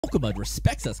Malkomud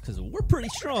respects us because we're pretty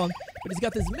strong, but he's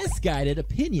got this misguided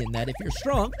opinion that if you're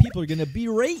strong, people are gonna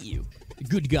berate you.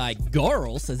 Good guy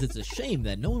Garl says it's a shame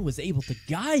that no one was able to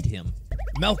guide him.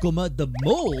 Malkomud the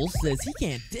Mole says he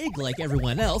can't dig like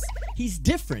everyone else, he's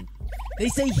different. They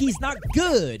say he's not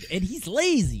good and he's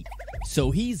lazy,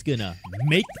 so he's gonna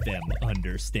make them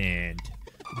understand.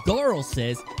 Garl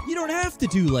says you don't have to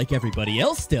do like everybody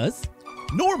else does.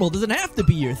 Normal doesn't have to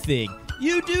be your thing.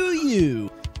 You do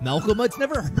you. Malkomud's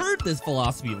never heard this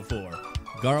philosophy before.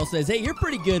 Garl says, hey, you're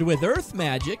pretty good with earth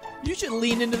magic. You should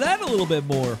lean into that a little bit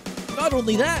more. Not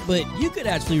only that, but you could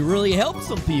actually really help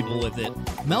some people with it.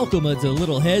 Malkomud's a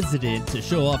little hesitant to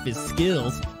show off his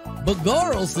skills, but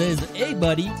Garl says, hey,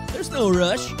 buddy, there's no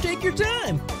rush. Take your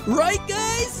time. Right,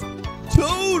 guys?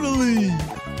 Totally.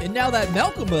 And now that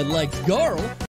Malkomud likes Garl,